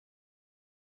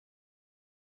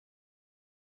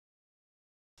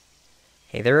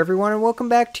Hey there everyone and welcome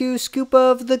back to Scoop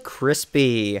of the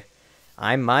Crispy.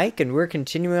 I'm Mike and we're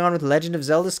continuing on with Legend of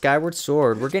Zelda Skyward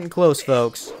Sword. We're getting close,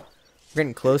 folks. We're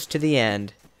getting close to the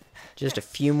end. Just a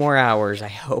few more hours, I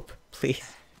hope.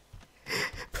 Please.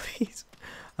 Please.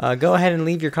 Go ahead and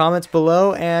leave your comments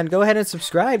below and go ahead and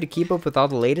subscribe to keep up with all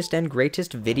the latest and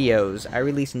greatest videos. I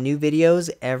release new videos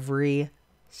every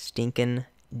stinking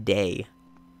day.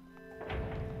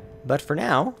 But for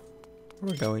now,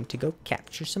 we're going to go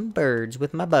capture some birds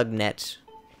with my bug net.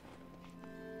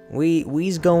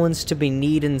 We's goings to be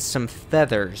needing some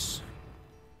feathers.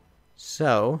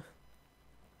 So,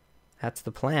 that's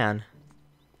the plan.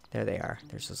 There they are.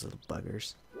 There's those little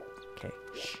buggers. Okay,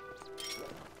 shh.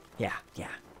 Yeah.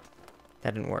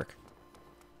 That didn't work.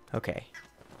 Okay.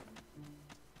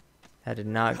 That did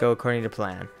not go according to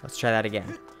plan. Let's try that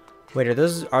again. Wait, are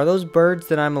those birds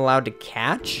that I'm allowed to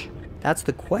catch? That's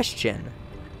the question.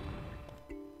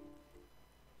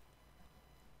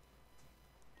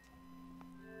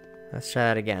 Let's try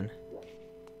that again.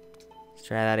 Let's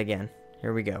try that again.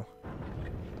 Here we go.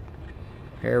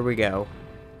 Here we go.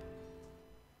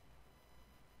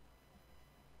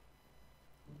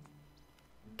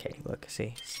 Okay, look,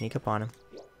 see. Sneak up on him.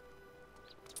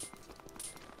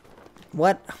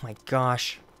 What? Oh my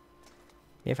gosh.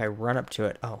 Maybe if I run up to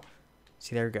it. Oh.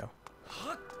 See, there we go.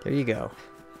 There you go.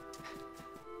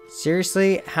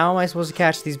 Seriously? How am I supposed to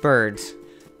catch these birds?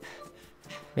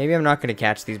 Maybe I'm not going to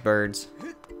catch these birds.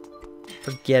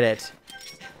 Forget it.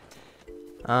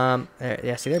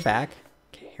 Yeah, see, they're back.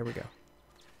 Okay, here we go.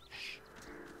 Shh.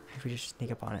 If we just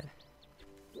sneak up on it.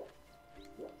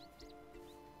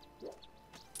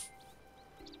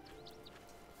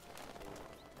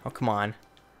 Oh, come on.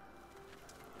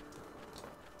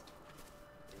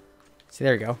 See,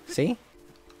 there we go. See?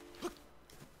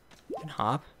 Can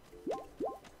hop.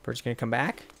 Bird's gonna come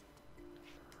back.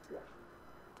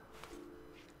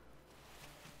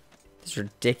 This is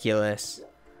ridiculous.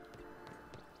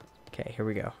 Okay, here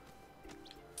we go.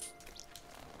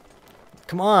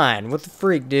 Come on! What the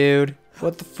freak, dude?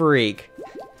 What the freak?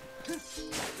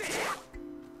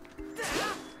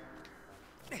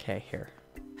 Okay, here.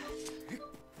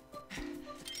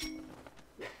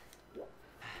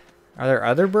 Are there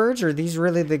other birds, or are these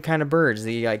really the kind of birds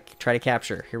that you, like, try to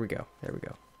capture? Here we go. There we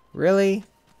go. Really?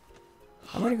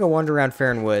 I'm gonna go wander around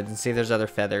Faron Woods and see if there's other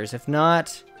feathers. If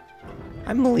not,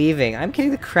 I'm leaving. I'm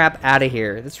getting the crap out of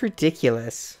here. That's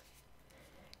ridiculous.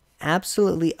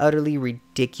 Absolutely, utterly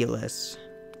ridiculous.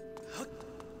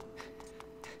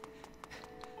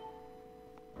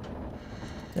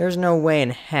 There's no way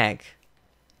in heck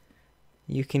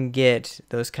you can get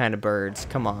those kind of birds.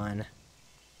 Come on.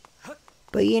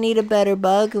 But you need a better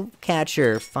bug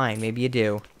catcher. Fine, maybe you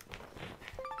do.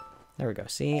 There we go.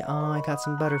 See? Oh, I got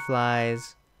some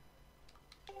butterflies.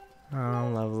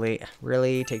 Oh, lovely.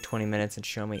 Really? Take 20 minutes and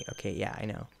show me? Okay, yeah, I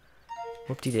know.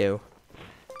 Whoop-de-doo.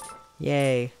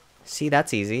 Yay. See,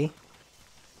 that's easy.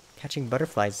 Catching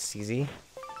butterflies is easy.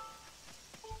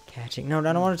 Catching... No,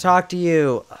 I don't want to talk to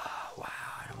you. Oh, wow,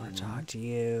 I don't want to talk to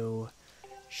you.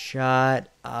 Shut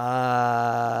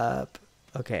up.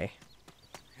 Okay.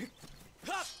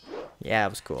 Yeah, it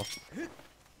was cool.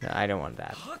 No, I don't want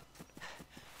that.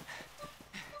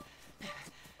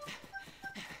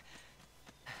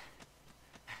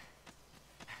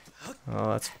 Oh,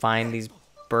 let's find these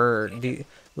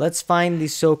let's find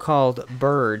these so-called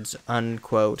birds,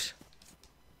 unquote.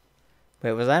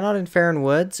 Wait, was I not in Faron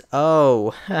Woods?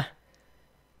 Oh.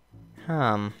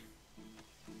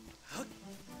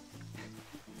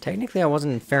 Technically, I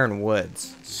wasn't in Faron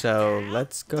Woods, so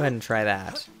let's go ahead and try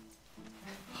that.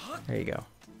 There you go.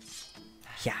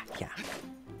 Yeah.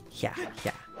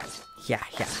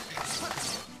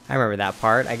 I remember that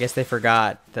part. I guess they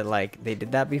forgot that, like, they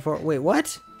did that before. Wait,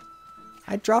 what?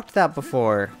 I dropped that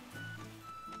before.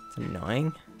 It's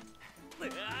annoying.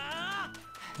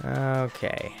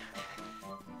 Okay.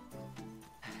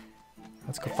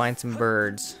 Let's go find some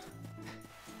birds.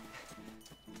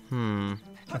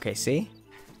 Okay, see?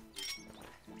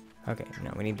 Okay,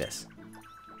 no, we need this.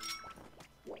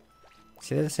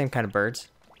 See, they're the same kind of birds.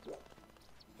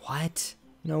 What?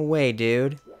 No way,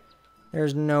 dude.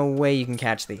 There's no way you can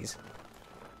catch these.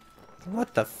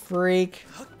 What the freak?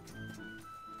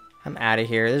 I'm out of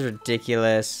here. This is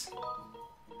ridiculous.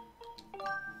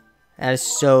 That is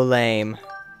so lame.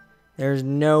 There's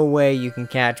no way you can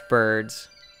catch birds.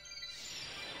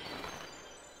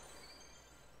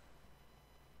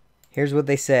 Here's what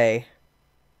they say.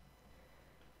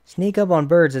 Sneak up on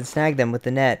birds and snag them with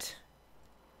the net.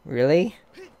 Really?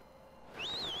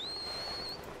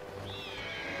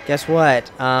 Guess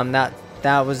what?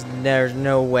 That was... There's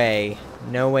no way.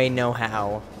 No way, no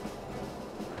how.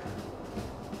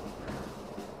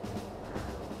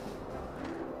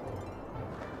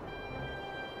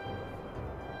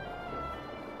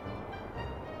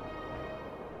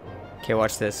 Okay,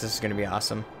 watch this. This is gonna be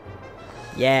awesome.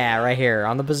 Yeah, right here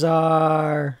on the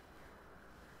bazaar.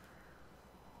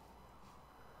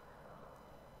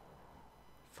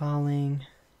 Falling.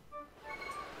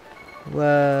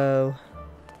 Whoa.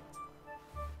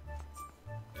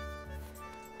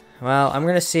 Well, I'm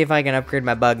gonna see if I can upgrade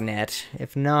my bug net.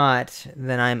 If not,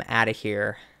 then I'm out of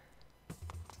here.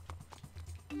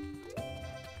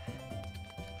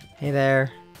 Hey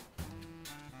there.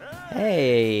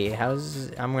 Hey,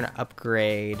 I'm gonna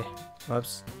upgrade.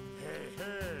 Whoops.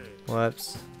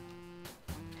 Whoops.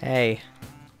 Hey.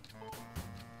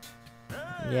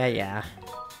 Yeah.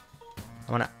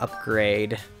 I wanna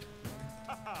upgrade.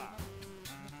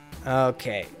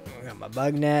 Okay, we got my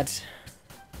bug net.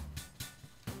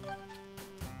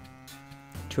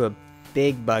 To a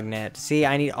big bug net. See,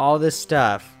 I need all this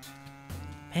stuff.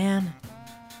 Man.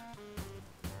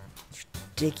 It's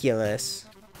ridiculous.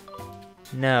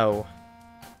 No.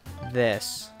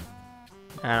 This.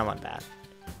 I don't want that.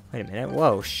 Wait a minute.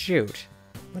 Whoa, shoot.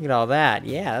 Look at all that.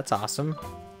 Yeah, that's awesome.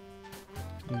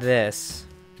 This.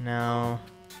 No.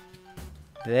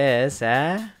 This,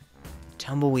 eh?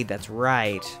 Tumbleweed, that's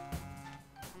right.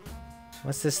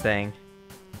 What's this thing?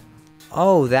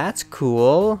 Oh, that's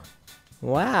cool.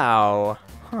 Wow.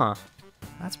 Huh.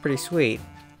 That's pretty sweet.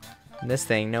 And this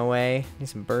thing, no way. Need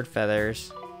some bird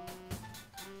feathers.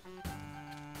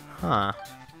 Huh.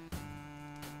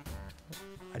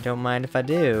 I don't mind if I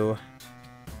do.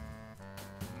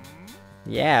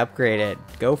 Yeah, upgrade it.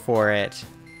 Go for it.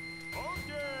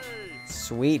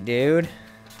 Sweet, dude.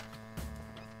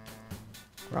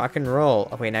 Rock and roll.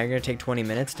 Oh, wait, now you're gonna take 20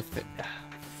 minutes to fit.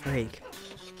 Freak.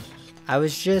 I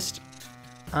was just...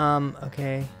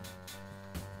 okay.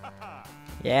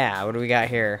 Yeah, what do we got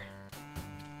here?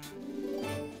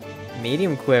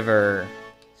 Medium quiver.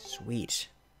 Sweet.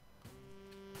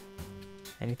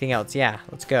 Anything else? Yeah,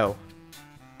 let's go.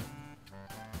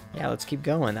 Yeah, let's keep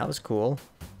going. That was cool.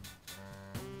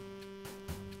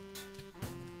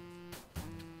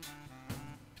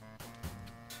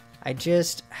 I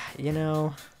just, you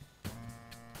know...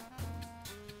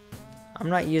 I'm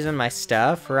not using my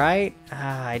stuff, right?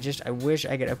 I wish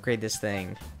I could upgrade this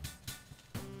thing.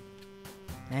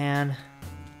 Man.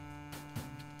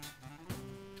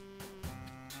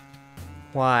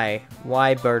 Why?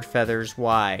 Why bird feathers?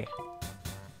 Why?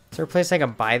 Is there a place I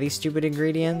can buy these stupid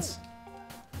ingredients?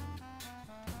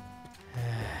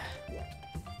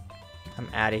 I'm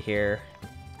out of here.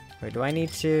 Wait, do I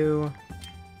need to...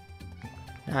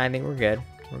 No, I think we're good.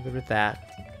 We're good with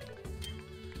that.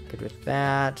 Good with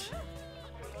that.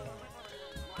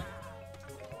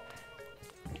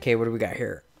 Okay, what do we got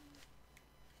here?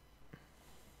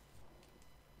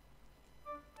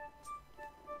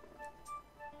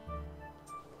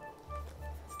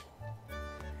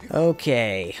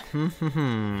 Okay.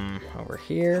 Over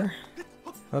here.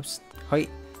 Oops. Hoi.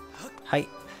 Hi.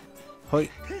 Hoi.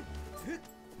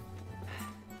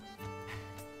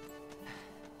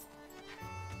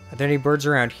 Are there any birds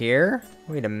around here?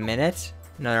 Wait a minute.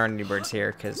 No, there aren't any birds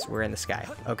here because we're in the sky.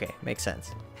 Okay, makes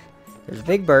sense. There's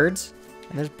big birds.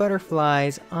 And there's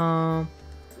butterflies.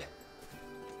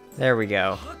 There we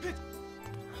go.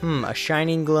 A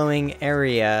shining, glowing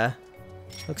area.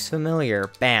 Looks familiar.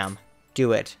 Bam.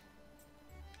 Do it.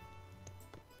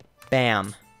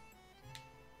 Bam.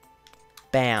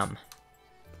 Bam.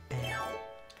 Bam.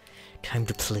 Time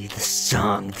to play the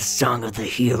song of the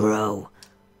hero.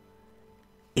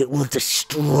 It will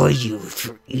destroy you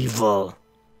through evil.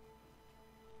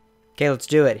 Okay, let's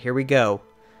do it. Here we go.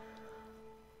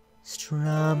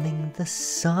 Strumming the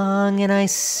song and I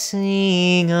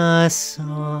sing a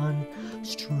song.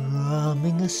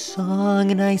 Strumming a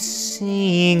song and I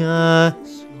sing a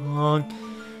song.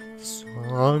 The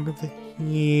song of the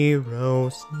hero,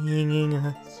 singing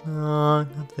a song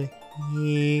of the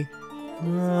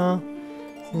hero.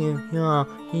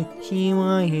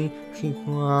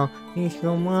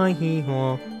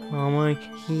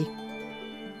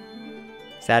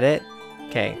 Is that it?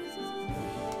 Okay.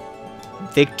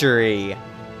 Victory.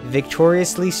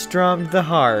 Victoriously strummed the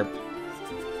harp.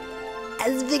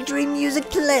 As victory music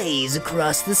plays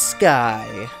across the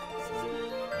sky.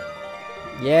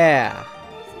 Yeah.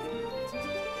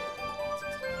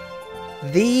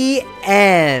 The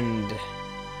end.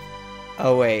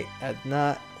 Oh wait, that's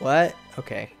not... What?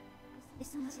 Okay.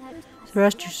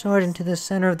 Thrust your sword into the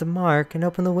center of the mark and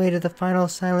open the way to the final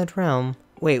silent realm.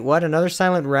 Wait, what? Another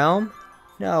silent realm?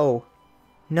 No.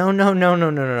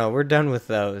 No. We're done with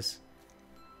those.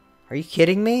 Are you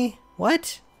kidding me?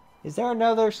 What? Is there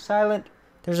another silent...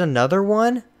 There's another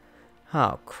one?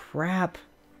 Oh, crap.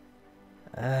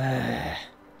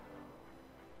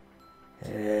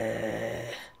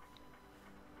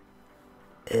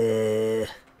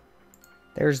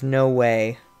 There's no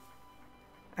way.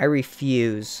 I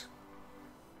refuse.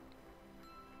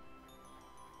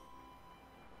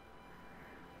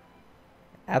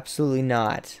 Absolutely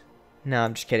not. No,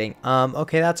 I'm just kidding.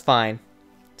 Okay, that's fine.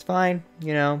 It's fine,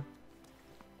 you know.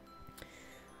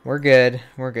 We're good.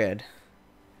 We're good.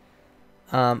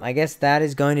 I guess that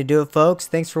is going to do it, folks.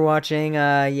 Thanks for watching.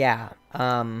 Yeah.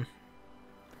 I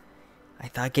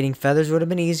thought getting feathers would have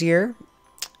been easier.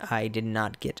 I did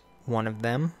not get one of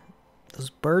them. Those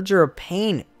birds are a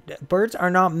pain. Birds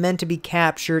are not meant to be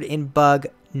captured in bug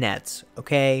nets,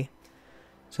 okay?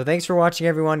 So thanks for watching,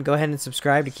 everyone. Go ahead and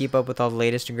subscribe to keep up with all the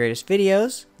latest and greatest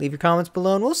videos. Leave your comments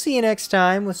below, and we'll see you next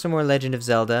time with some more Legend of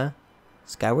Zelda: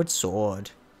 Skyward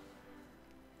Sword.